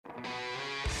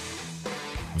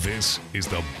This is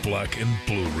the Black and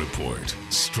Blue Report,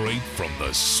 straight from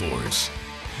the source.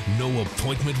 No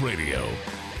appointment radio,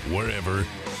 wherever,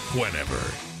 whenever.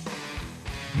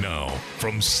 Now,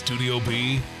 from Studio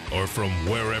B or from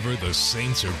wherever the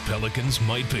Saints or Pelicans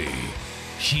might be,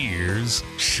 here's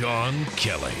Sean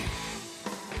Kelly.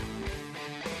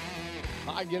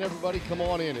 Hi again, everybody. Come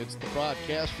on in. It's the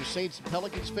broadcast for Saints and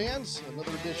Pelicans fans.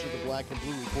 Another edition of the Black and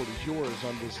Blue Report is yours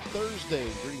on this Thursday.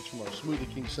 Greetings from our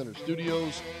Smoothie King Center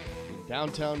studios in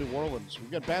downtown New Orleans. We've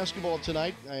got basketball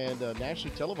tonight, and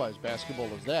nationally televised basketball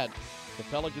is that. The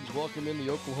Pelicans welcome in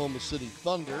the Oklahoma City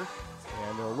Thunder,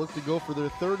 and they'll look to go for their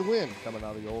third win coming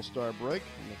out of the All-Star break.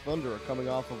 And the Thunder are coming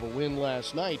off of a win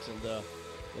last night, and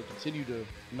they continue to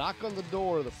knock on the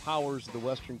door of the powers of the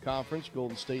Western Conference,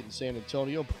 Golden State and San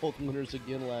Antonio, both winners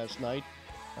again last night.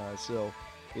 So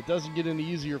it doesn't get any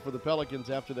easier for the Pelicans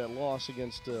after that loss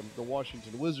against the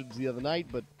Washington Wizards the other night,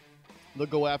 but they'll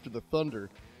go after the Thunder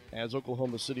as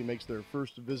Oklahoma City makes their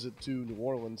first visit to New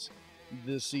Orleans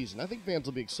this season. I think fans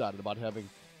will be excited about having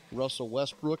Russell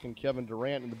Westbrook and Kevin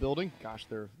Durant in the building. Gosh,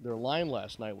 their line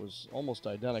last night was almost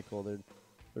identical.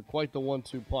 They're quite the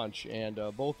 1-2 punch, and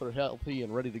both are healthy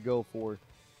and ready to go for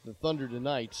the Thunder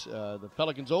tonight. The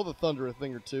Pelicans owe the Thunder a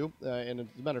thing or two, and as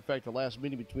a matter of fact, the last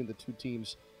meeting between the two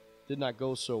teams did not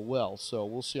go so well. So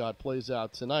we'll see how it plays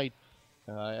out tonight.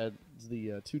 As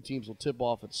the two teams will tip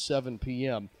off at 7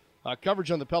 p.m. Coverage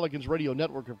on the Pelicans radio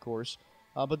network, of course.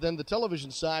 But then the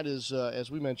television side is, as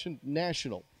we mentioned,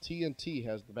 national. TNT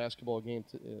has the basketball game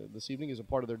this evening as a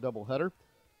part of their doubleheader,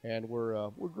 and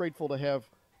we're grateful to have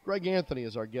Greg Anthony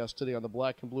is our guest today on the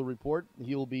Black and Blue Report.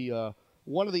 He will be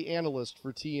one of the analysts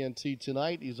for TNT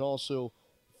tonight. He's also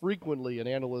frequently an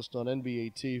analyst on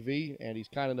NBA TV, and he's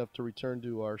kind enough to return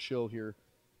to our show here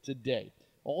today.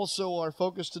 Also, our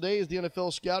focus today is the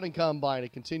NFL Scouting Combine.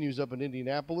 It continues up in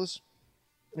Indianapolis,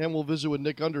 and we'll visit with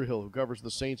Nick Underhill, who covers the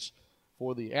Saints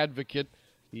for The Advocate.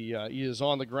 He is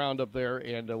on the ground up there,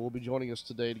 and will be joining us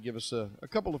today to give us a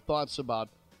couple of thoughts about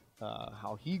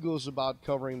how he goes about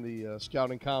covering the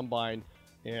Scouting Combine,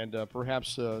 and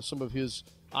perhaps some of his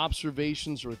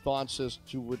observations or thoughts as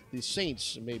to what the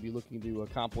Saints may be looking to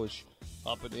accomplish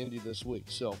up in Indy this week.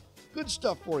 So, good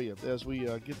stuff for you as we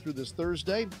get through this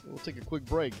Thursday. We'll take a quick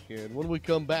break, and when we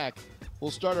come back,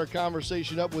 we'll start our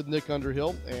conversation up with Nick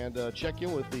Underhill and check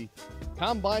in with the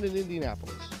Combine in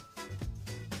Indianapolis.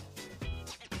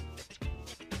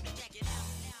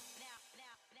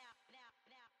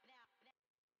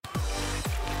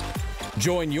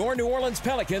 Join your New Orleans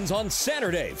Pelicans on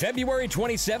Saturday, February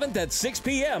 27th at 6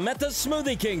 p.m. at the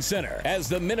Smoothie King Center as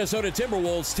the Minnesota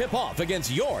Timberwolves tip off against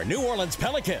your New Orleans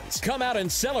Pelicans. Come out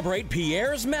and celebrate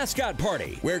Pierre's Mascot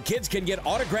Party, where kids can get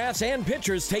autographs and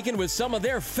pictures taken with some of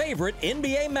their favorite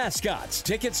NBA mascots.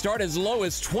 Tickets start as low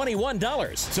as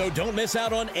 $21, so don't miss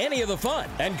out on any of the fun.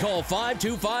 And call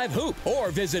 525-HOOP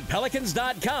or visit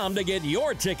Pelicans.com to get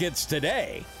your tickets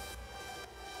today.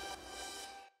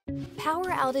 Power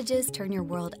outages turn your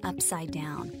world upside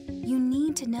down. You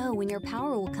need to know when your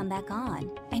power will come back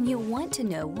on, and you want to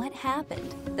know what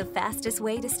happened. The fastest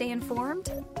way to stay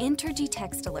informed? Entergy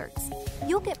Text Alerts.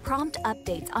 You'll get prompt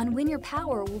updates on when your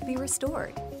power will be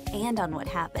restored and on what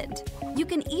happened. You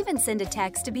can even send a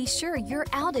text to be sure your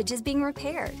outage is being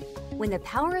repaired. When the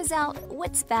power is out,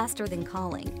 what's faster than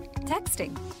calling?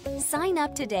 Texting. Sign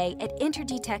up today at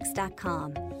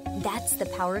EntergyText.com. That's the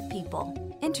power of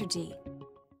people. Entergy.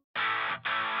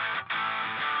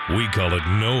 We call it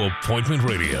No Appointment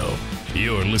Radio.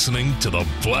 You're listening to the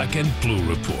Black and Blue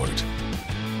Report.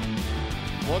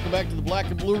 Welcome back to the Black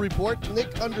and Blue Report.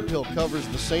 Nick Underhill covers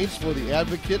the Saints for The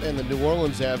Advocate and the New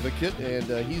Orleans Advocate,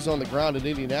 and he's on the ground in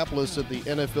Indianapolis at the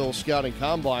NFL Scouting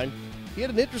Combine. He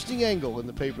had an interesting angle in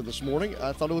the paper this morning.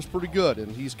 I thought it was pretty good,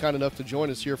 and he's kind enough to join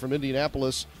us here from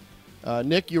Indianapolis.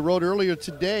 Nick, you wrote earlier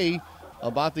today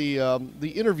about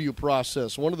the interview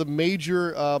process, one of the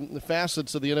major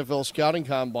facets of the NFL Scouting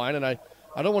Combine, and I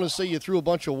don't want to say you threw a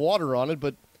bunch of water on it,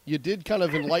 but you did kind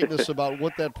of enlighten us about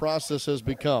what that process has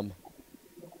become.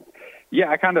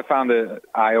 Yeah, I kind of found it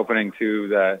eye-opening, too,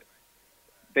 that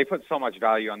they put so much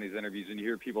value on these interviews, and you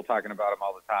hear people talking about them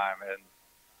all the time,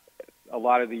 and a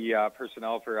lot of the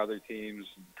personnel for other teams,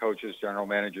 coaches, general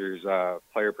managers,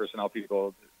 player personnel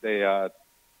people, they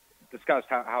discussed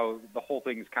how the whole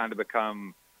thing's kind of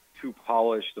become too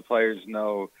polished. The players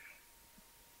know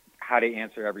how to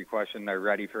answer every question. They're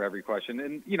ready for every question.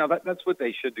 And, you know, that's what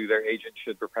they should do. Their agent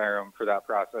should prepare them for that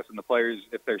process. And the players,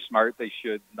 if they're smart, they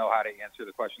should know how to answer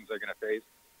the questions they're going to face.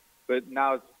 But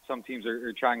now some teams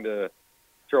are trying to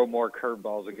throw more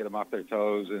curveballs and get them off their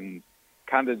toes and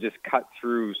kind of just cut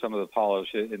through some of the polish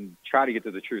and try to get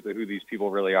to the truth of who these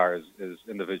people really are as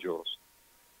individuals.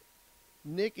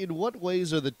 Nick, in what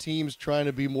ways are the teams trying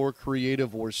to be more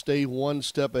creative or stay one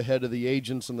step ahead of the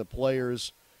agents and the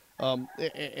players? And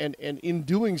in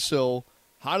doing so,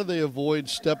 how do they avoid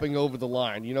stepping over the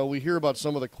line? You know, we hear about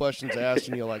some of the questions asked,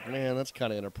 and you're like, man, that's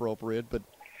kind of inappropriate. But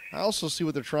I also see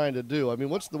what they're trying to do. I mean,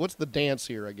 what's the dance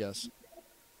here, I guess?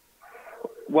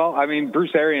 Well, I mean,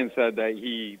 Bruce Arians said that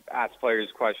he asked players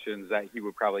questions that he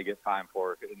would probably get fined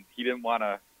for, and he didn't want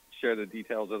to share the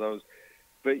details of those.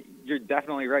 But you're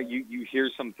definitely right. You hear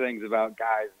some things about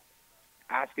guys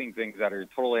asking things that are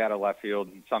totally out of left field,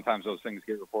 and sometimes those things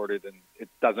get reported, and it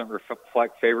doesn't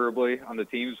reflect favorably on the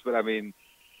teams. But, I mean,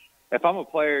 if I'm a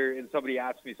player and somebody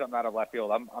asks me something out of left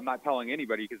field, I'm not telling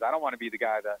anybody because I don't want to be the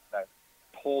guy that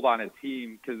pulled on a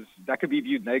team because that could be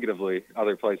viewed negatively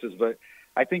other places. But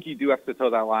I think you do have to toe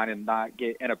that line and not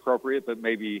get inappropriate, but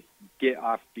maybe get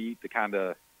off beat to kind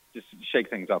of just shake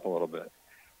things up a little bit.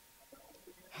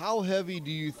 How heavy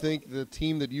do you think the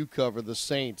team that you cover, the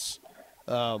Saints,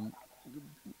 what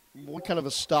kind of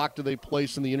a stock do they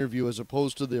place in the interview as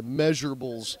opposed to the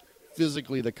measurables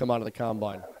physically that come out of the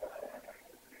combine?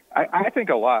 I think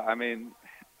a lot. I mean,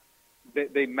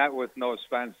 they met with Noah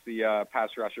Spence, the pass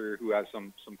rusher, who has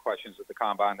some questions at the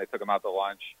combine. They took him out to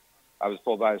lunch, I was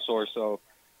told by a source. So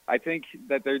I think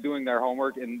that they're doing their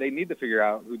homework, and they need to figure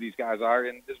out who these guys are.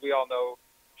 And as we all know,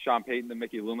 Sean Payton and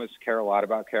Mickey Loomis care a lot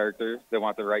about character. They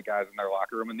want the right guys in their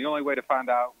locker room. And the only way to find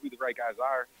out who the right guys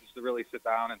are is to really sit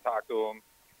down and talk to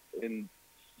them and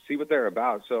see what they're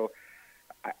about. So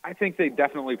I think they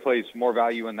definitely place more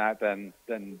value in that than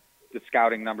the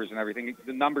scouting numbers and everything.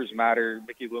 The numbers matter.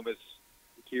 Mickey Loomis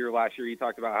here last year, he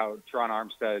talked about how Teron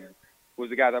Armstead was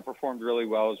the guy that performed really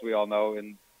well, as we all know,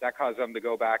 and that caused them to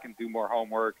go back and do more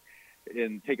homework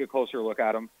and take a closer look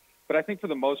at him. But I think for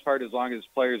the most part, as long as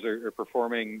players are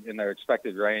performing in their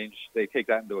expected range, they take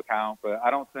that into account. But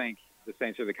I don't think the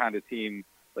Saints are the kind of team,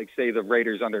 like, say, the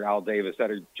Raiders under Al Davis,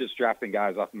 that are just drafting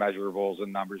guys off measurables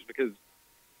and numbers, because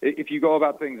if you go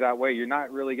about things that way, you're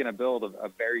not really going to build a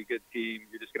very good team.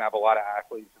 You're just going to have a lot of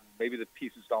athletes, and maybe the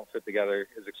pieces don't fit together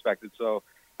as expected. So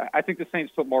I think the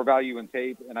Saints put more value in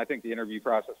tape, and I think the interview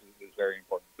process is very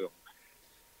important too.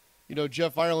 You know,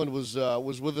 Jeff Ireland was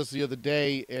with us the other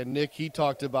day, and Nick, he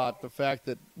talked about the fact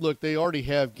that, look, they already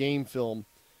have game film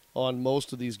on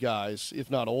most of these guys, if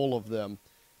not all of them,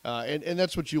 and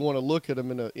that's what you want to look at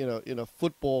them in a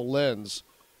football lens.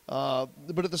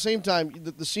 But at the same time,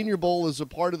 the Senior Bowl is a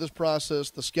part of this process.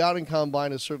 The scouting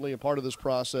combine is certainly a part of this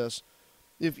process.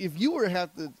 If you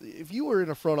were in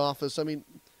a front office, I mean,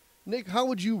 Nick, how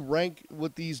would you rank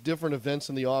what these different events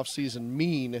in the offseason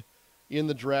mean in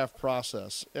the draft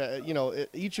process? You know,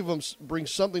 each of them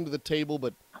brings something to the table,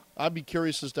 but I'd be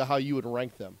curious as to how you would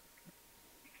rank them.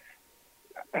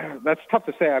 That's tough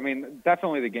to say. I mean,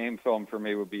 definitely the game film for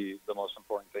me would be the most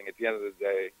important thing. At the end of the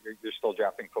day, you're still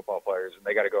drafting football players, and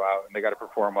they got to go out and they got to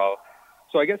perform well.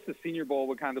 So I guess the Senior Bowl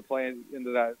would kind of play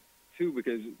into that too,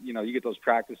 because, you know, you get those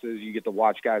practices, you get to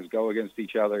watch guys go against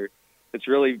each other. It's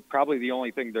really probably the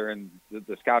only thing during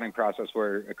the scouting process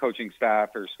where a coaching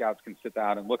staff or scouts can sit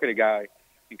down and look at a guy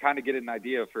and kind of get an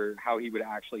idea for how he would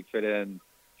actually fit in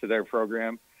to their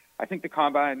program. I think the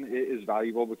combine is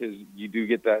valuable because you do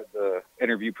get the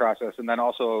interview process, and then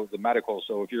also the medical.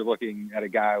 So if you're looking at a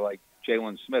guy like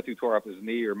Jalen Smith, who tore up his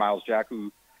knee, or Miles Jack,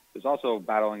 who is also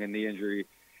battling a knee injury,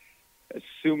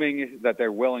 assuming that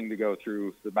they're willing to go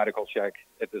through the medical check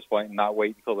at this point and not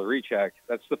wait until the recheck,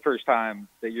 that's the first time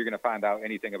that you're going to find out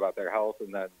anything about their health.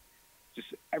 And then just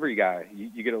every guy,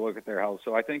 you get a look at their health.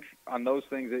 So I think on those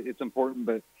things, it's important,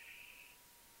 but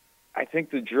I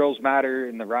think the drills matter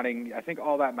and the running. I think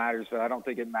all that matters, but I don't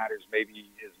think it matters maybe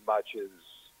as much as,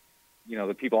 you know,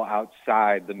 the people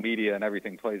outside, the media and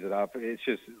everything plays it up. It's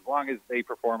just as long as they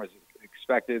perform as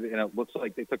expected and it looks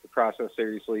like they took the process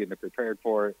seriously and they're prepared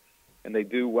for it and they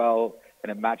do well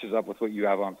and it matches up with what you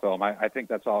have on film, I think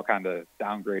that's all kind of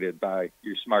downgraded by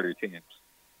your smarter teams.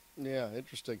 Yeah,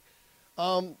 interesting.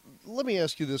 Let me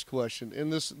ask you this question,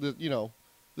 and this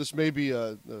may be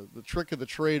the trick of the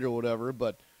trade or whatever,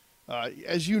 but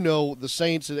as you know, the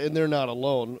Saints, and they're not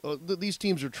alone, these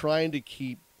teams are trying to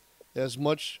keep as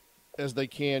much as they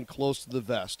can close to the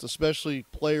vest, especially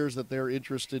players that they're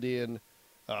interested in,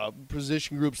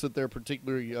 position groups that they're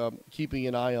particularly keeping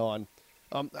an eye on.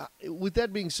 With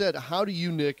that being said, how do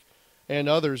you, Nick, and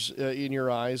others in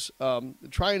your eyes,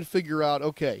 try and figure out,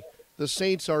 okay, the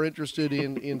Saints are interested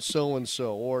in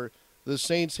so-and-so, or the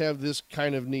Saints have this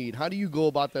kind of need? How do you go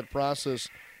about that process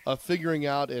of figuring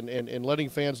out and letting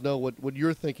fans know what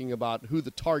you're thinking about who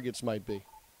the targets might be?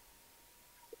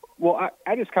 Well,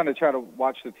 I just kind of try to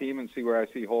watch the team and see where I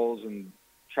see holes and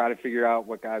try to figure out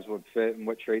what guys would fit and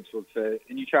what traits would fit.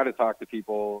 And you try to talk to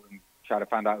people and try to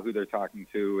find out who they're talking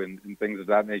to and things of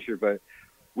that nature. But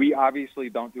we obviously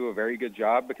don't do a very good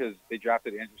job because they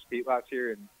drafted Andrew Peat last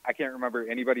year, and I can't remember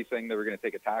anybody saying they were going to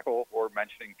take a tackle or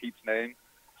mentioning Pete's name.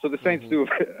 So the Saints do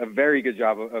a very good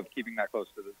job of keeping that close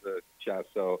to the chest.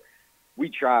 So we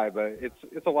try, but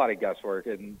it's a lot of guesswork.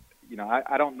 And, you know,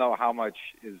 I don't know how much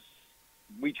is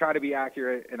 – we try to be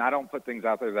accurate, and I don't put things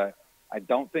out there that I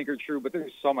don't think are true, but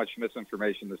there's so much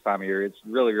misinformation this time of year. It's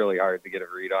really, really hard to get a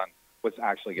read on what's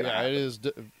actually going to happen. Yeah, it is.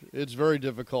 It's very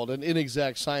difficult and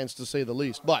inexact science, to say the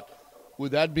least. But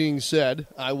with that being said,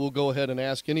 I will go ahead and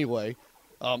ask anyway.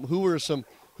 Who are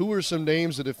some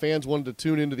names that if fans wanted to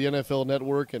tune into the NFL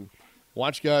Network and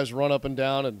watch guys run up and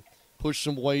down and push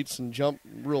some weights and jump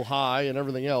real high and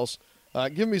everything else,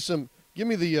 give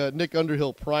me the Nick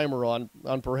Underhill primer on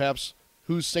perhaps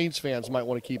who Saints fans might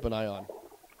want to keep an eye on.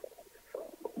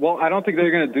 Well, I don't think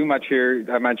they're going to do much here.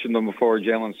 I mentioned them before,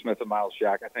 Jalen Smith and Miles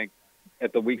Jack. I think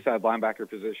at the weak side linebacker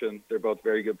position, they're both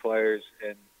very good players.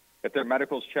 And if their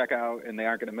medicals check out and they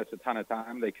aren't going to miss a ton of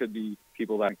time, they could be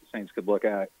people that the Saints could look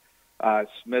at.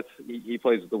 Smith, he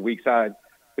plays the weak side,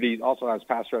 but he also has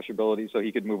pass rush ability, so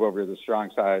he could move over to the strong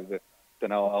side if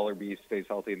Donnell Ellerbe stays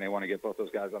healthy and they want to get both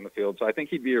those guys on the field. So I think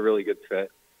he'd be a really good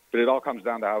fit. But it all comes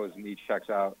down to how his knee checks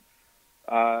out.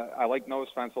 I like Noah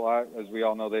Spence a lot. As we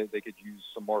all know, they could use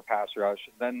some more pass rush.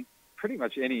 Then pretty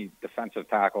much any defensive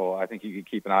tackle, I think you could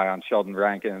keep an eye on. Sheldon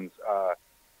Rankins.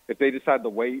 If they decide to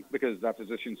wait because that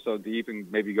position's so deep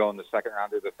and maybe go in the second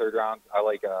round or the third round, I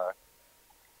like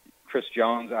Chris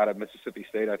Jones out of Mississippi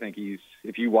State. I think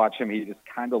if you watch him, he just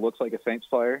kind of looks like a Saints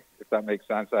player, if that makes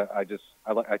sense.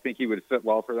 I think he would fit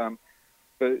well for them.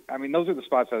 But, I mean, those are the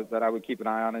spots that I would keep an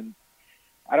eye on. And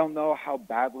I don't know how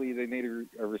badly they need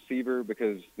a receiver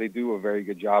because they do a very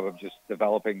good job of just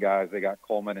developing guys. They got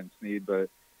Coleman and Snead, but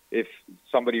if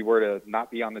somebody were to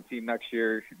not be on the team next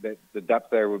year, that the depth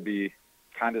there would be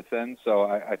kind of thin. So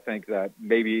I think that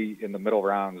maybe in the middle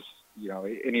rounds, you know,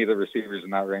 any of the receivers in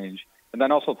that range. And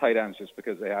then also tight ends just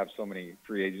because they have so many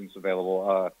free agents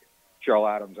available. Jarrell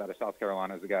Adams out of South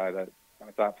Carolina is a guy that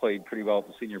I thought played pretty well at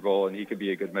the Senior Bowl, and he could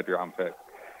be a good mid-round pick.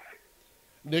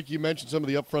 Nick, you mentioned some of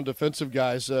the upfront defensive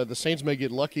guys. The Saints may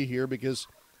get lucky here because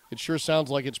it sure sounds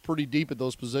like it's pretty deep at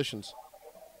those positions.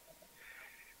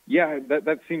 Yeah,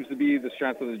 that seems to be the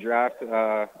strength of the draft.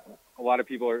 A lot of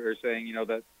people are saying, you know,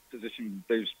 that position,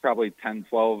 there's probably 10,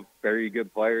 12 very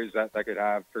good players that could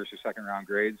have first or second round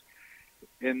grades.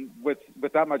 And with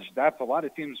that much depth, a lot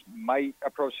of teams might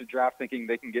approach the draft thinking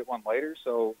they can get one later.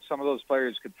 So some of those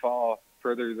players could fall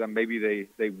further than maybe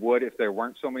they would if there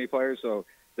weren't so many players. So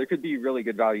there could be really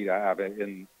good value to have it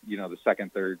in, you know, the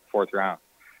second, third, fourth round.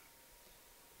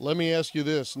 Let me ask you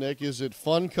this, Nick. Is it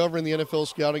fun covering the NFL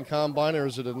Scouting Combine, or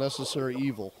is it a necessary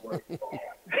evil?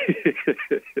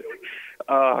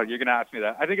 Oh, you're going to ask me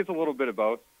that. I think it's a little bit of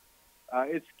both.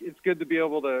 It's good to be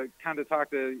able to kind of talk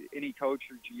to any coach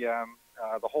or GM.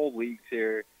 The whole league's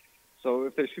here. So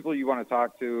if there's people you want to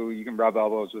talk to, you can rub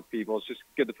elbows with people. It's just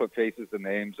good to put faces and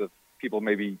names of people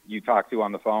maybe you talk to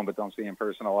on the phone but don't see in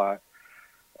person a lot.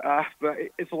 But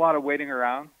it's a lot of waiting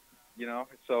around, you know.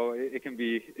 So it can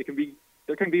be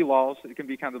there can be lulls. It can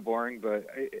be kind of boring, but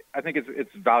I think it's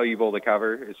valuable to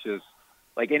cover. It's just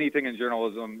like anything in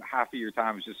journalism, half of your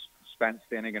time is just spent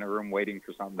standing in a room waiting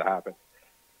for something to happen.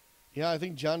 Yeah, I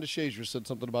think John DeShazier said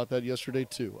something about that yesterday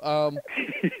too.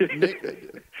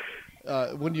 Nick,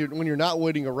 when you're not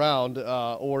waiting around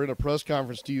or in a press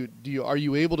conference, are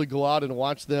you able to go out and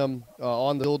watch them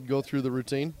on the field go through the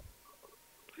routine?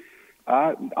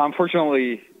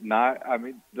 Unfortunately not. I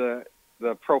mean, the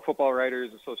Pro Football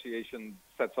Writers Association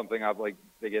set something up, like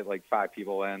they get like 5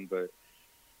 people in, but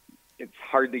it's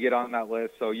hard to get on that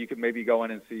list. So you can maybe go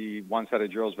in and see one set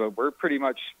of drills, but we're pretty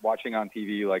much watching on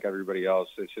TV like everybody else.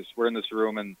 It's just we're in this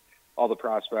room and all the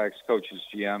prospects, coaches,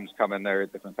 GMs come in there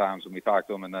at different times when we talk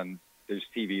to them, and then there's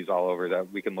TVs all over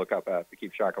that we can look up at to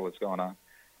keep track of what's going on.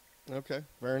 Okay,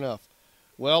 fair enough.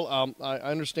 Well, I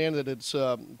understand that it's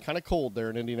kind of cold there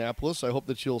in Indianapolis. I hope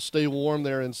that you'll stay warm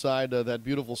there inside that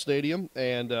beautiful stadium.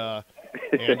 And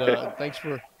thanks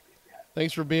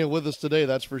for being with us today.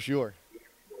 That's for sure.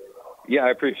 Yeah, I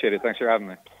appreciate it. Thanks for having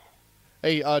me.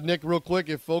 Hey, Nick, real quick,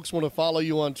 if folks want to follow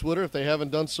you on Twitter, if they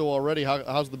haven't done so already,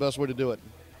 how's the best way to do it?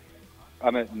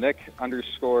 I'm at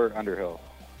Nick_Underhill.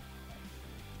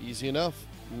 Easy enough.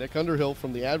 Nick Underhill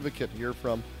from The Advocate here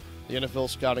from the NFL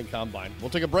Scouting Combine. We'll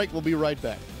take a break. We'll be right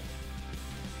back.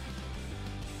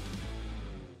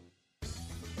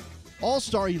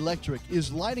 All-Star Electric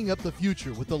is lighting up the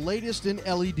future with the latest in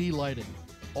LED lighting.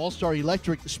 All-Star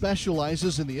Electric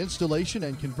specializes in the installation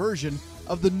and conversion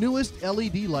of the newest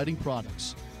LED lighting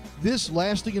products. This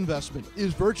lasting investment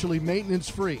is virtually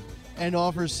maintenance-free and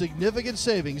offers significant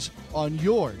savings on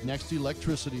your next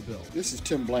electricity bill. This is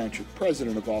Tim Blanchard,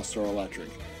 president of All Star Electric.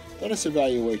 Let us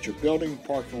evaluate your building,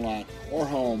 parking lot, or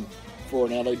home for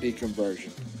an LED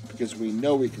conversion, because we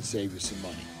know we can save you some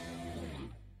money.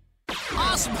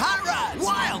 Awesome hot rods,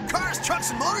 wild cars, trucks,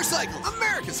 and motorcycles.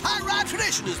 America's hot rod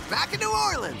tradition is back in New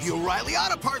Orleans. The O'Reilly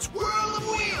Auto Parts World of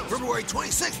Wheels. February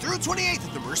 26th through 28th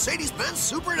at the Mercedes-Benz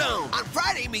Superdome. On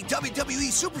Friday, meet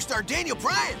WWE superstar Daniel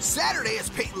Bryan. Saturday, it's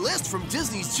Peyton List from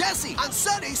Disney's Jessie. On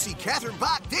Sunday, see Catherine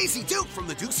Bach, Daisy Duke from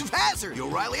the Dukes of Hazzard. The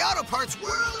O'Reilly Auto Parts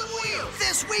World of Wheels.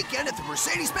 This weekend at the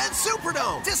Mercedes-Benz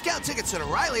Superdome. Discount tickets at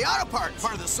O'Reilly Auto Parts.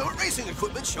 Part of the Summit Racing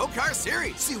Equipment Show Car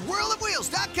Series. See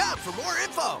worldofwheels.com for more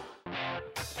info.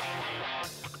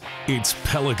 It's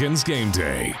Pelicans game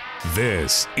day.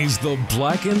 This is the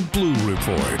Black and Blue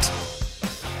Report.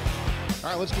 All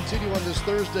right, let's continue on this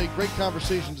Thursday. Great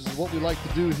conversations is what we like to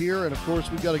do here. And, of course,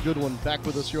 we've got a good one back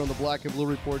with us here on the Black and Blue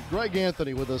Report. Greg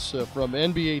Anthony with us from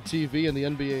NBA TV and the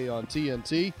NBA on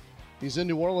TNT. He's in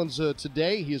New Orleans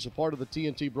today. He is a part of the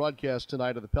TNT broadcast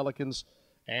tonight of the Pelicans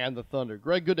and the Thunder.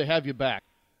 Greg, good to have you back.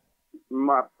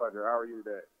 My pleasure. How are you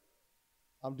today?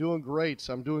 I'm doing great.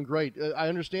 I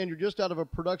understand you're just out of a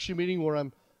production meeting where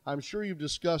I'm sure you've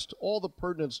discussed all the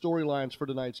pertinent storylines for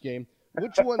tonight's game.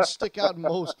 Which ones stick out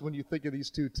most when you think of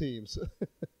these two teams?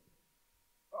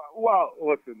 Well,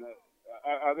 listen,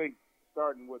 I think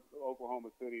starting with Oklahoma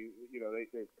City,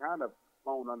 they've kind of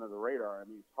flown under the radar. I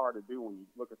mean, it's hard to do when you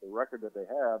look at the record that they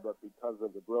have, but because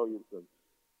of the brilliance of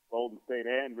Golden State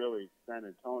and really San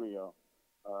Antonio,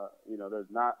 there's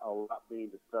not a lot being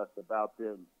discussed about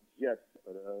them yet.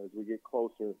 But as we get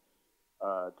closer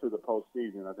to the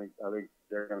postseason, I think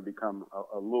they're going to become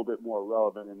a little bit more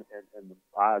relevant in the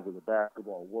eyes of the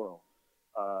basketball world.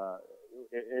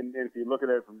 And if you look at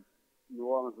it from New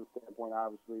Orleans' standpoint,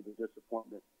 obviously the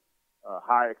disappointment,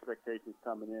 high expectations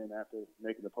coming in after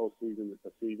making the postseason a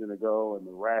season ago, and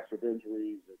the rash of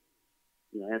injuries. And,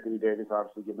 Anthony Davis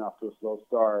obviously getting off to a slow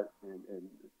start, and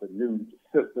the new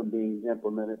system being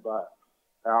implemented by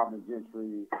Alvin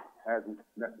Gentry hasn't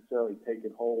necessarily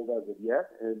taken hold as of yet,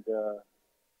 and for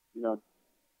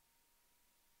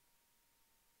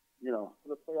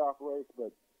the playoff race,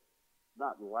 but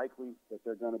not likely that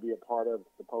they're going to be a part of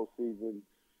the postseason.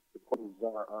 The questions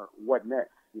are what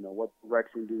next? What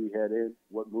direction do we head in?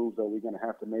 What moves are we going to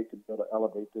have to make to be able to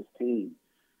elevate this team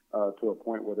to a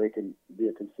point where they can be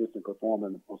a consistent performer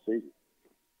in the postseason?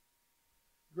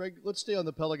 Greg, let's stay on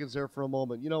the Pelicans there for a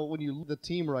moment. When you look at the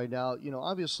team right now,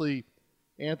 obviously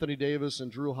Anthony Davis and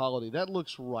Drew Holiday, that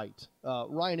looks right.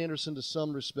 Ryan Anderson to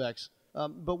some respects.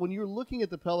 But when you're looking at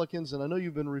the Pelicans, and I know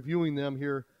you've been reviewing them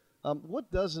here,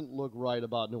 what doesn't look right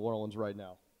about New Orleans right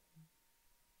now?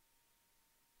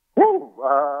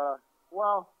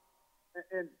 Well,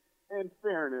 in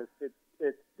fairness,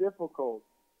 it's difficult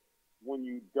when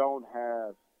you don't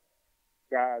have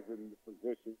guys in the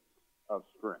position of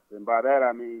strength. And by that,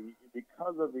 I mean,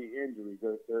 because of the injuries,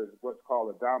 there's what's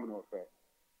called a domino effect.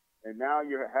 And now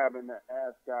you're having to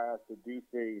ask guys to do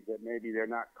things that maybe they're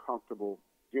not comfortable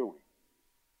doing.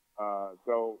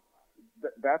 So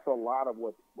that's a lot of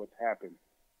what's happened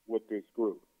with this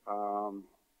group.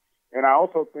 And I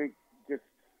also think just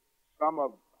some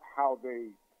of how they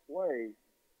play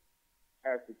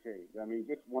has to change. I mean,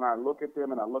 just when I look at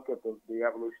them and I look at the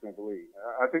evolution of the league,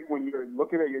 I think when you're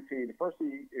looking at your team, the first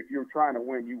thing, if you're trying to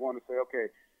win, you want to say, okay,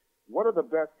 what are the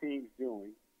best teams doing,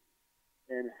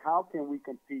 and how can we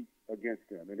compete against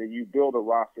them? And then you build a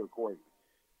roster accordingly.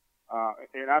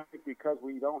 And I think because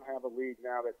we don't have a league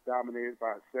now that's dominated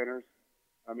by centers,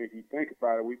 I mean, if you think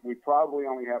about it, we probably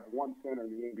only have one center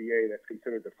in the NBA that's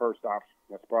considered the first option.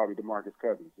 That's probably DeMarcus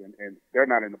Cousins, and they're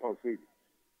not in the postseason.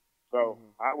 So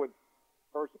I would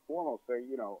first and foremost say,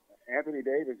 Anthony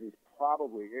Davis is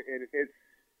probably, and it's,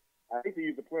 I hate to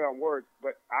use the play on words,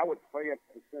 but I would play him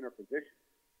at the center position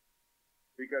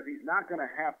because he's not going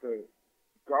to have to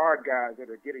guard guys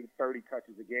that are getting 30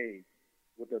 touches a game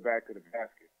with their back to the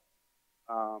basket.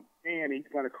 And he's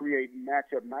going to create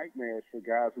matchup nightmares for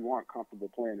guys who aren't comfortable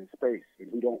playing in space and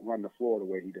who don't run the floor the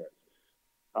way he does.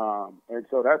 And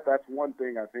so that's one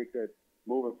thing I think that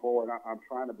moving forward, I'm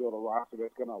trying to build a roster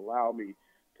that's going to allow me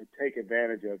to take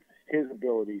advantage of his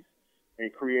abilities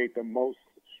and create the most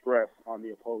stress on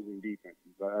the opposing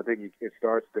defenses. I think it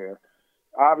starts there.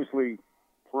 Obviously,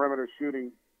 perimeter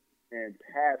shooting and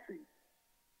passing.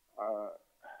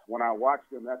 When I watch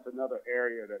them, that's another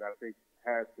area that I think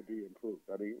has to be improved.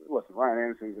 I mean, listen, Ryan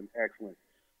Anderson is an excellent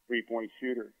three-point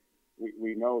shooter.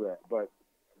 We know that. But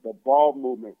the ball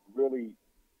movement really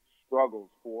struggles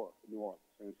for New Orleans.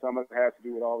 And some of it has to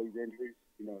do with all these injuries.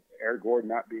 Eric Gordon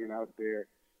not being out there.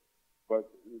 but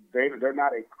they're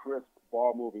not a crisp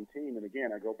ball-moving team. And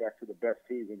again, I go back to the best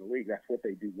teams in the league. That's what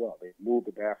they do well. They move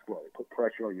the basketball. They put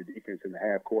pressure on your defense in the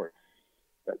half court.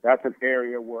 That's an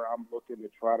area where I'm looking to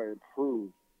try to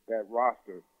improve that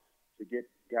roster to get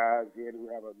guys in who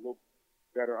have a little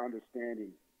better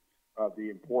understanding of the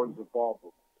importance of ball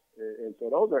movement. And so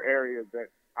those are areas that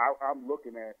I'm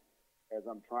looking at as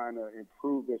I'm trying to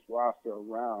improve this roster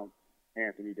around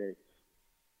Anthony Davis.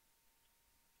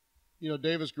 You know,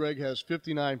 Davis, Greg, has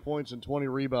 59 points and 20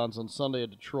 rebounds on Sunday at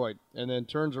Detroit, and then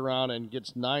turns around and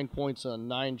gets 9 points on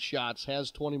 9 shots, has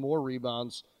 20 more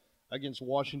rebounds against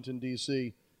Washington,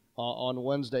 D.C. On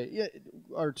Wednesday,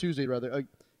 or Tuesday, rather.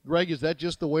 Greg, is that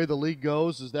just the way the league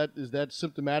goes? Is that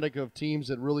symptomatic of teams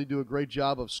that really do a great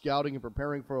job of scouting and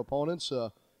preparing for opponents?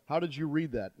 How did you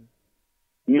read that?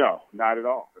 No, not at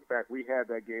all. In fact, we had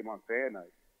that game on Fan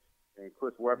Night, and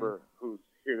Chris Webber, who's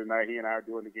here tonight, he and I are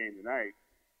doing the game tonight.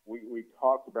 We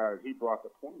talked about it. He brought the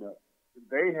point up.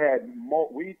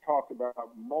 We talked about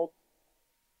multiple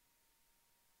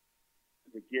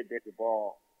to get the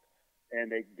ball,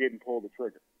 and they didn't pull the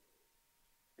trigger.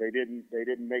 They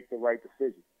didn't make the right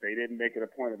decision. They didn't make it a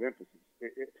point of emphasis.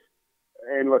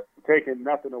 And look, taking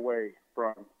nothing away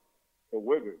from the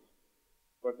Wizards,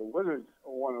 but the Wizards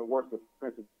are one of the worst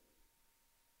defensive.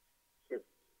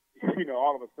 You know,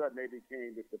 all of a sudden they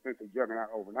became this defensive juggernaut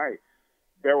overnight.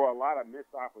 There were a lot of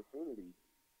missed opportunities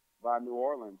by New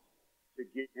Orleans to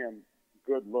get him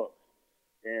good looks.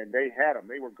 And they had him.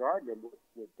 They were guarding him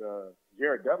with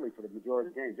Jared Dudley for the majority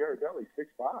of the game. Jared Dudley,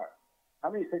 6'5".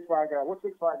 How many 6'5 guys? What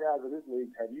 6'5 guys in this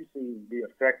league have you seen be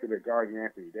effective at guarding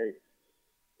Anthony Davis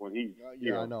when he's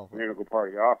I know. an integral part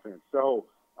of the offense? So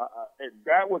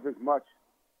that was as much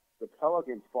the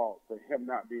Pelicans' fault for him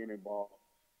not being involved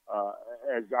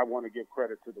as I want to give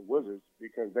credit to the Wizards,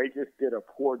 because they just did a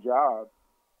poor job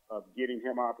of getting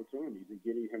him opportunities and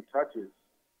getting him touches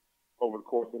over the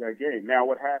course of that game. Now,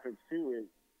 what happens, too, is,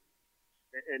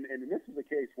 and this is the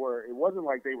case where it wasn't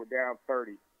like they were down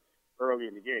 30 early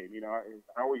in the game. You know,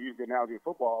 I always use the analogy of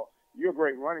football. You're a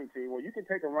great running team. Well, you can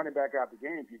take a running back out the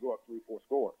game if you go up 3-4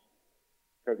 scores,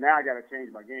 because now I got to change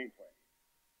my game plan.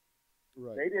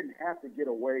 Right. They didn't have to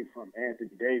get away from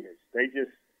Anthony Davis. They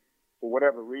just, for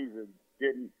whatever reason,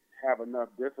 didn't have enough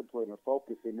discipline or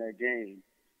focus in that game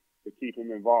to keep him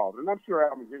involved. And I'm sure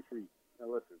Alvin Gentry,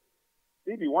 listen,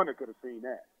 Stevie Wonder could have seen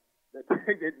that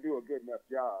they didn't do a good enough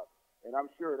job. And I'm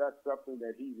sure that's something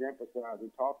that he's emphasized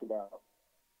and talked about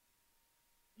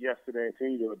yesterday and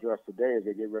continue to address today as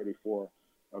they get ready for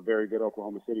a very good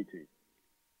Oklahoma City team.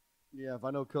 Yeah, if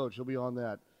I know Coach, he'll be on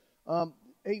that.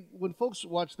 Hey, when folks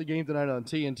watch the game tonight on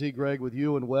TNT, Greg, with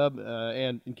you and Webb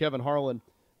and Kevin Harlan,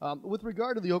 with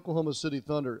regard to the Oklahoma City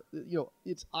Thunder, you know,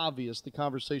 it's obvious the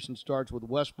conversation starts with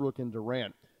Westbrook and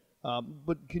Durant.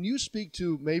 But can you speak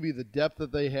to maybe the depth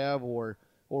that they have, or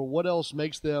what else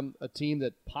makes them a team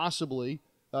that possibly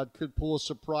could pull a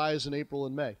surprise in April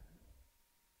and May?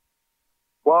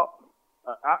 Well,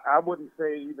 I wouldn't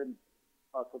say even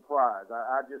a surprise.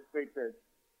 I just think that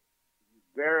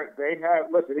they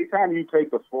have. Listen, anytime you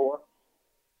take the floor,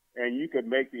 and you could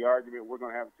make the argument we're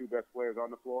going to have the two best players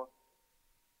on the floor,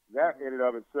 that in and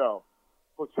of itself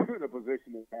puts you in a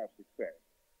position to have success.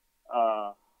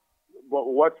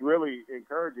 But what's really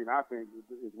encouraging, I think,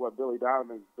 is what Billy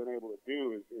Donovan's been able to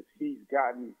do is he's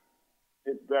gotten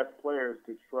his best players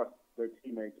to trust their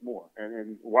teammates more.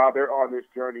 And while they're on this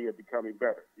journey of becoming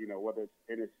better, you know, whether it's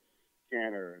Enes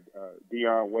Kanter,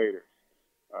 Dion Waiters,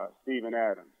 Steven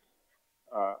Adams,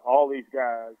 all these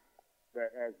guys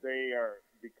that as they are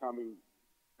becoming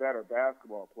better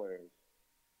basketball players,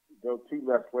 those two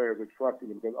best players are trusting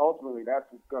them, because ultimately that's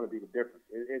what's going to be the difference.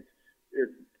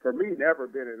 It's for me never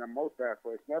been, and most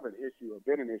basketball, it's never an issue or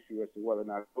been an issue as to whether or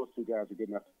not those two guys are good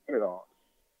enough to win it all.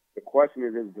 The question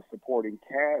is the supporting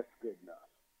cast good enough?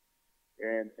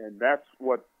 And that's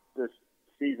what this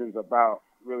season's about,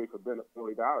 really, for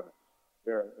Billy Donovan.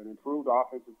 They're an improved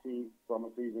offensive team from a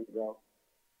season ago,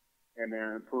 and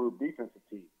they're an improved defensive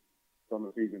team from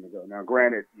a season ago. Now,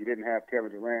 granted, you didn't have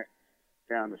Kevin Durant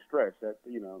down the stretch. That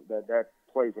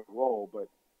plays a role, but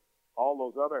all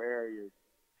those other areas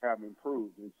have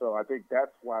improved, and so I think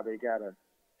that's why they got to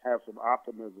have some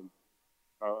optimism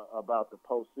about the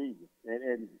postseason.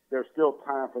 And there's still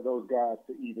time for those guys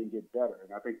to even get better,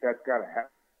 and I think that's got to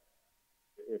happen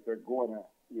if they're going to,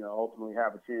 ultimately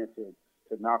have a chance to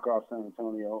knock off San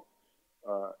Antonio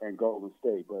and Golden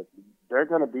State. But they're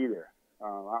going to be there.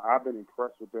 I've been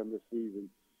impressed with them this season,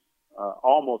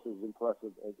 almost as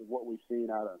impressive as what we've seen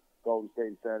out of Golden State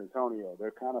and San Antonio.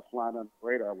 They're kind of flying under the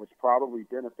radar, which probably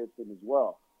benefits them as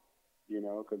well,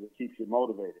 because it keeps you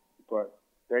motivated. But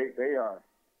they are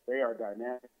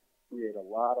dynamic. create a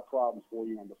lot of problems for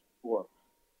you on the floor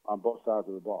on both sides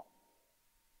of the ball.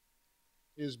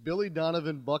 Is Billy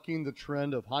Donovan bucking the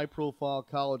trend of high-profile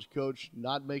college coach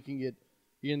not making it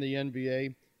in the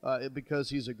NBA because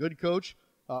he's a good coach,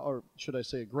 or should I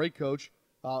say a great coach,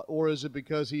 or is it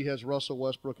because he has Russell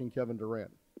Westbrook and Kevin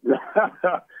Durant?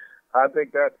 I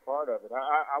think that's part of it.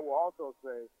 I will also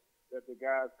say that the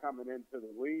guys coming into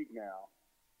the league now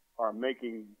are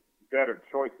making better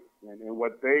choices. And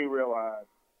what they realize,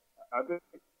 I think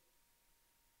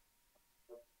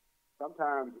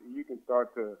sometimes you can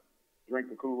start to drink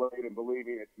the Kool-Aid and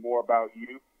believing it's more about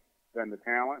you than the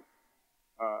talent.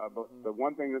 But the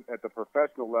one thing that at the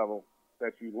professional level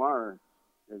that you learn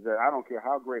is that I don't care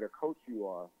how great a coach you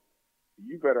are,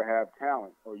 you better have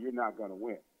talent or you're not going to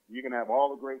win. You can have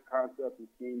all the great concepts and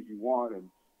schemes you want and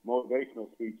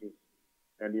motivational speeches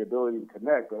and the ability to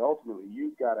connect, but ultimately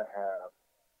you've got to have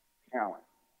talent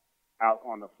out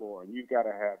on the floor, and you've got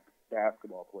to have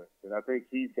basketball players. And I think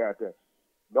he's got that.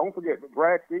 Don't forget,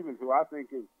 Brad Stevens, who I think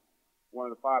is one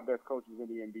of the 5 best coaches in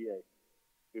the NBA,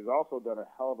 has also done a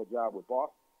hell of a job with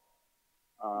Boston.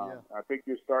 I think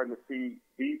you're starting to see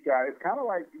these guys. It's kind of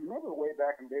like, you remember way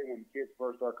back in the day when kids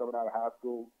first started coming out of high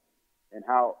school and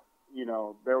how,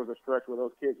 there was a stretch where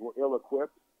those kids were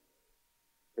ill-equipped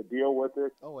to deal with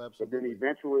it. Oh, absolutely. But then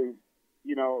eventually,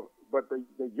 but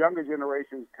the younger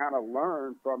generations kind of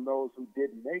learned from those who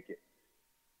didn't make it.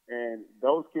 And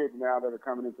those kids now that are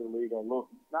coming into the league are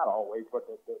not always, but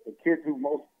the kids who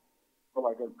most feel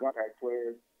like are contact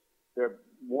players, they're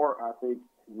more, I think,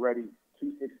 ready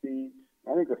to succeed.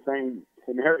 I think the same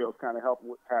scenarios kind of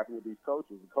happen with these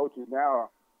coaches. The coaches now,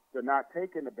 they're not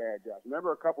taking the bad jobs.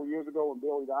 Remember a couple years ago when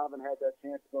Billy Donovan had that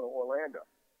chance to go to Orlando?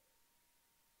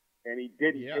 And he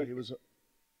didn't take it.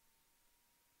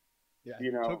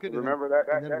 He took it remember and that?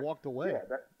 And then walked away.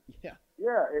 Yeah,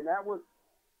 and that was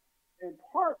in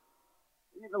part,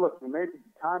 look, maybe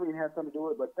timing had something to do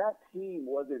with it, but that team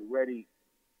wasn't ready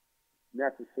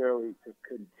necessarily to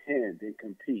contend and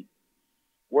compete.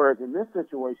 Whereas in this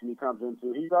situation he comes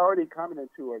into, he's already coming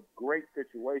into a great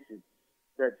situation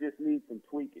that just needs some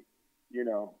tweaking,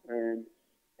 and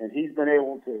he's been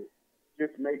able to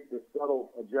just make the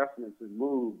subtle adjustments and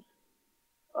moves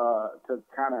to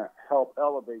kind of help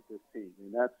elevate this team.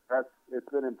 And that's it's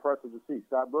been impressive to see.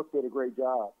 Scott Brooks did a great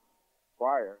job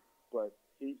prior, but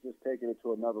he's just taken it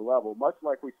to another level, much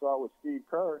like we saw with Steve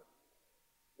Kerr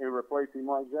in replacing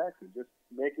Mark Jackson, just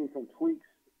making some tweaks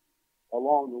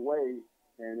along the way,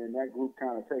 and then that group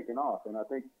kind of taking off. And I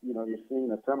think, you're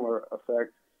seeing a similar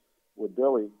effect with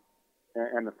Billy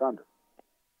and the Thunder.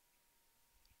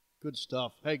 Good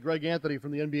stuff. Hey, Greg Anthony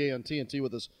from the NBA on TNT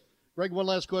with us. Greg, one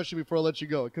last question before I let you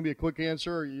go. It can be a quick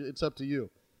answer, or it's up to you.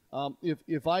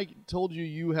 If I told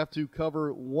you have to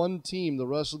cover one team the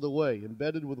rest of the way,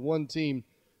 embedded with one team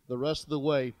the rest of the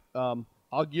way,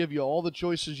 I'll give you all the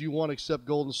choices you want except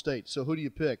Golden State. So who do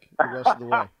you pick the rest of the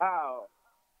way?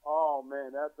 Oh,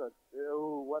 man,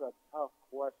 what a tough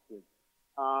question.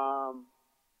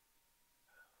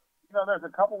 There's a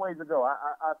couple ways to go.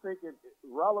 I think it's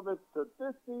relevant to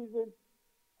this season.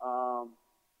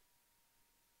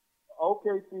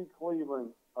 OKC, Cleveland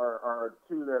are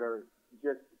two that are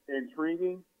just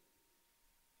intriguing.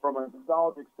 From a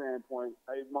nostalgic standpoint,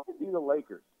 it might be the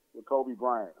Lakers with Kobe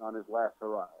Bryant on his last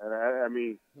hurrah. And I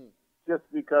mean, just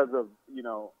because of,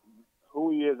 who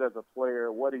he is as a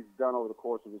player, what he's done over the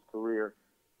course of his career,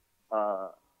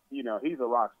 he's a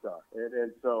rock star.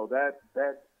 And so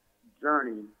that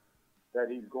journey that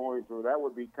he's going through, that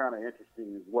would be kind of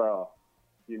interesting as well.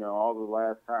 All the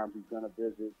last times he's going to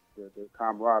visit, the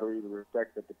camaraderie, the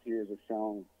respect that the peers have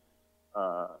shown.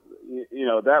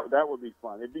 That would be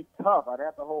fun. It'd be tough. I'd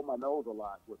have to hold my nose a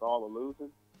lot with all the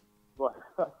losing. But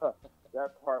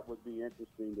that part would be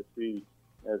interesting to see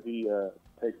as he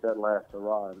takes that last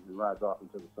hurrah and rides off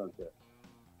into the sunset.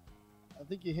 I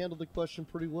think you handled the question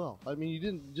pretty well. I mean, you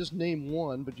didn't just name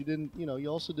one, but you didn't, you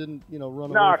also didn't,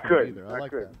 run away from it either. I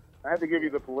like that. I had to give you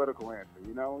the political answer,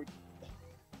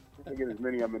 I get as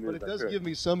many of them in. But it does give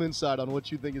me some insight on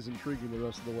what you think is intriguing the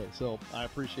rest of the way. So I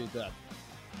appreciate that.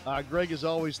 Greg, as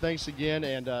always, thanks again,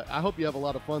 and I hope you have a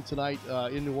lot of fun tonight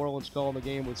in New Orleans calling the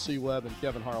game with C. Webb and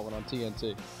Kevin Harlan on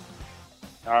TNT.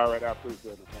 All right, I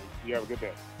appreciate it. You have a good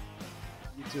day.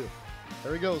 You too.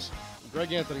 There he goes.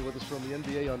 Greg Anthony with us from the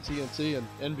NBA on TNT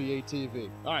and NBA TV.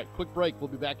 All right, quick break. We'll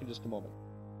be back in just a moment.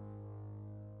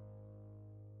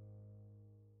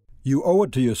 You owe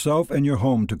it to yourself and your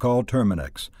home to call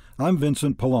Terminix. I'm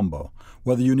Vincent Palumbo.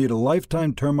 Whether you need a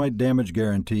lifetime termite damage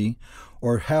guarantee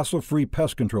or hassle-free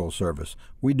pest control service,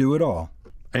 we do it all.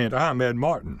 And I'm Ed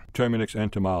Martin, Terminix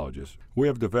entomologist. We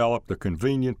have developed a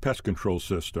convenient pest control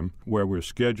system where we're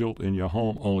scheduled in your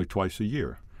home only twice a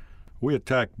year. We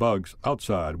attack bugs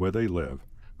outside where they live.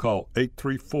 Call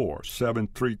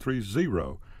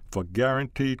 834-7330 for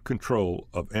guaranteed control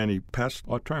of any pests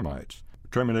or termites.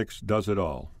 Terminix does it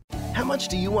all. How much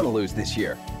do you want to lose this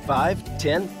year? 5,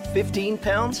 10, 15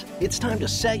 pounds? It's time to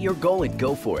set your goal and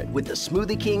go for it with the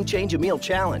Smoothie King Change a Meal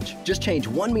Challenge. Just change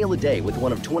one meal a day with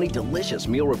one of 20 delicious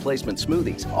meal replacement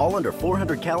smoothies, all under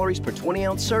 400 calories per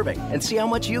 20-ounce serving, and see how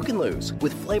much you can lose.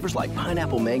 With flavors like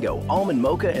pineapple mango, almond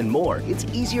mocha, and more, it's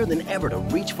easier than ever to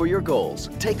reach for your goals.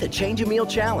 Take the Change a Meal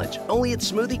Challenge, only at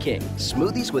Smoothie King.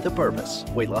 Smoothies with a purpose.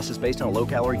 Weight loss is based on a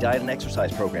low-calorie diet and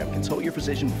exercise program. Consult your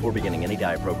physician before beginning any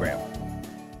diet program.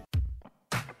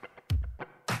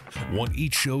 Want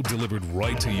each show delivered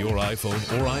right to your iPhone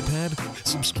or iPad?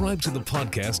 Subscribe to the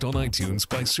podcast on iTunes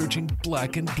by searching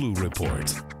Black and Blue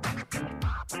Report.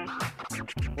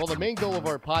 Well, the main goal of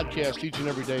our podcast each and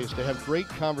every day is to have great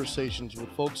conversations with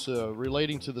folks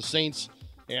relating to the Saints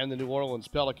and the New Orleans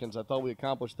Pelicans. I thought we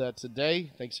accomplished that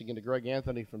today. Thanks again to Greg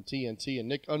Anthony from TNT and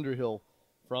Nick Underhill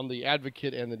from The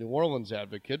Advocate and the New Orleans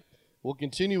Advocate. We'll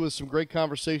continue with some great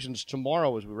conversations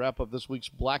tomorrow as we wrap up this week's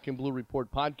Black and Blue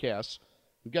Report podcasts.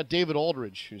 We've got David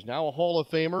Aldridge, who's now a Hall of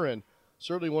Famer and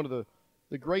certainly one of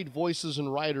the great voices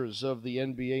and writers of the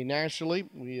NBA nationally.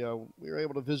 We were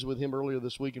able to visit with him earlier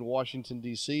this week in Washington,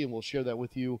 D.C., and we'll share that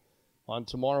with you on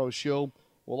tomorrow's show.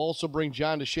 We'll also bring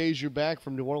John DeShazier back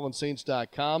from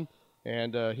NewOrleansSaints.com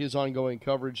and his ongoing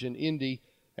coverage in Indy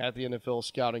at the NFL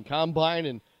Scouting Combine.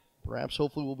 And perhaps,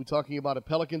 hopefully, we'll be talking about a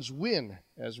Pelicans win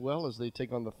as well as they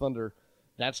take on the Thunder.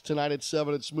 That's tonight at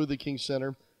 7 at Smoothie King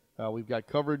Center. We've got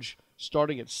coverage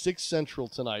starting at 6 Central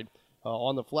tonight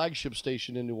on the flagship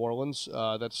station in New Orleans.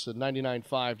 That's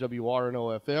 99.5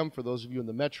 WRNO FM. For those of you in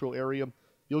the metro area,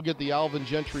 you'll get the Alvin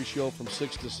Gentry Show from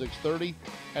 6 to 6:30,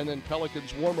 and then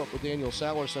Pelicans warm-up with Daniel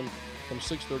Sallerson from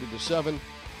 6:30 to 7,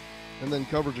 and then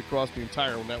coverage across the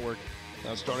entire network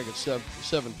starting at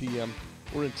 7 p.m.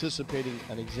 We're anticipating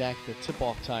an exact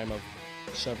tip-off time of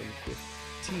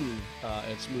 7:15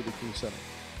 at Smoothie King Center.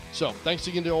 So, thanks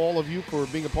again to all of you for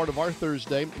being a part of our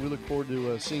Thursday. We look forward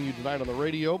to seeing you tonight on the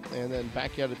radio and then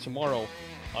back at it tomorrow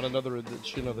on another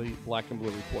edition of the Black and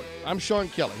Blue Report. I'm Sean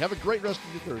Kelly. Have a great rest of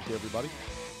your Thursday, everybody.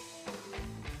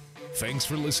 Thanks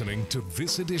for listening to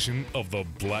this edition of the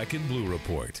Black and Blue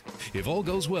Report. If all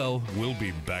goes well, we'll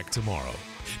be back tomorrow.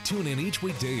 Tune in each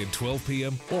weekday at 12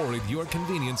 p.m. or at your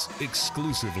convenience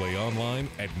exclusively online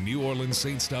at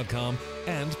NewOrleansSaints.com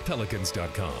and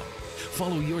Pelicans.com.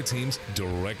 Follow your teams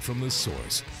direct from the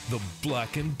source, the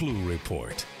Black and Blue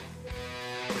Report.